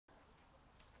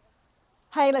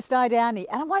Hey, let's die downy.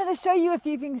 And I wanted to show you a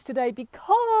few things today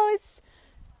because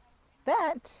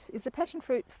that is a passion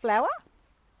fruit flower.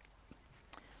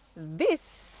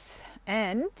 This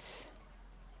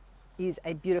is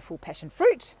a beautiful passion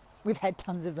fruit. We've had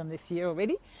tons of them this year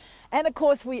already. And of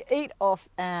course we eat off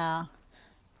our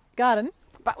garden,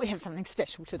 but we have something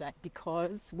special today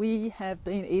because we have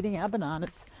been eating our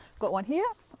bananas. Got one here,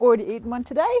 already eaten one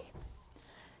today.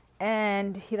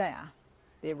 And here they are.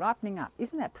 They're ripening up.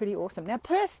 Isn't that pretty awesome? Now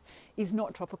Perth is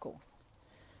not tropical.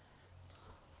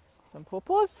 Some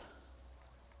pawpaws.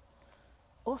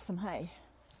 Awesome, hey?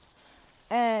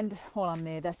 And while I'm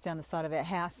there, that's down the side of our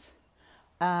house.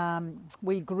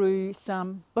 We grew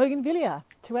some bougainvillea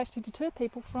to actually deter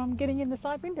people from getting in the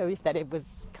side window, if that ever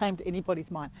came to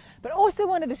anybody's mind. But also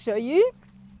wanted to show you,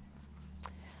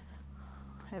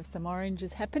 have some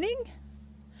oranges happening,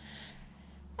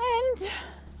 and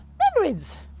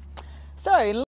mandarins. So